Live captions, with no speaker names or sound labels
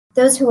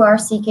those who are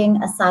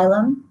seeking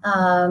asylum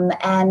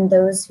and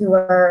those who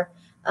are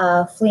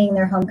fleeing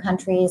their home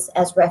countries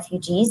as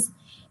refugees,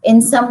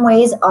 in some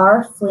ways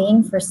are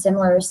fleeing for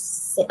similar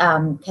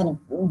kind of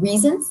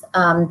reasons.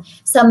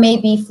 Some may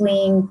be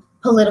fleeing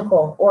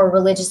political or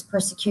religious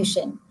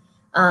persecution,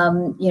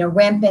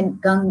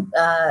 rampant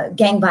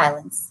gang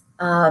violence,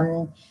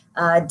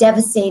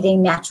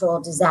 devastating natural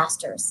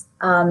disasters.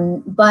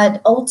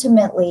 But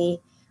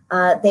ultimately,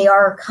 they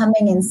are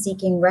coming and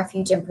seeking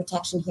refuge and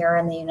protection here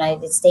in the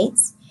United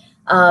States.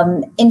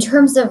 In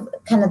terms of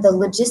kind of the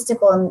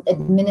logistical and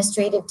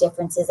administrative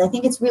differences, I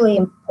think it's really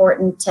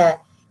important to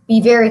be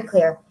very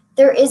clear.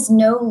 There is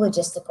no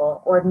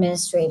logistical or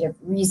administrative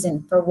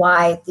reason for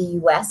why the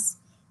US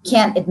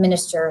can't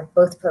administer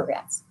both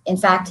programs. In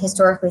fact,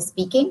 historically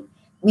speaking,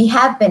 we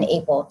have been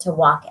able to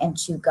walk and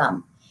chew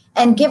gum.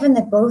 And given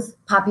that both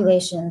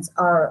populations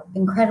are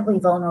incredibly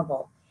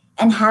vulnerable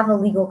and have a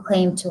legal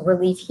claim to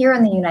relief here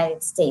in the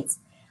United States,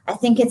 I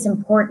think it's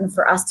important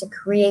for us to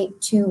create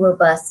two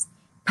robust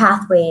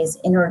pathways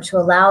in order to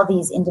allow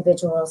these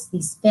individuals,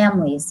 these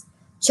families,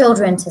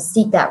 children to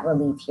seek that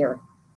relief here.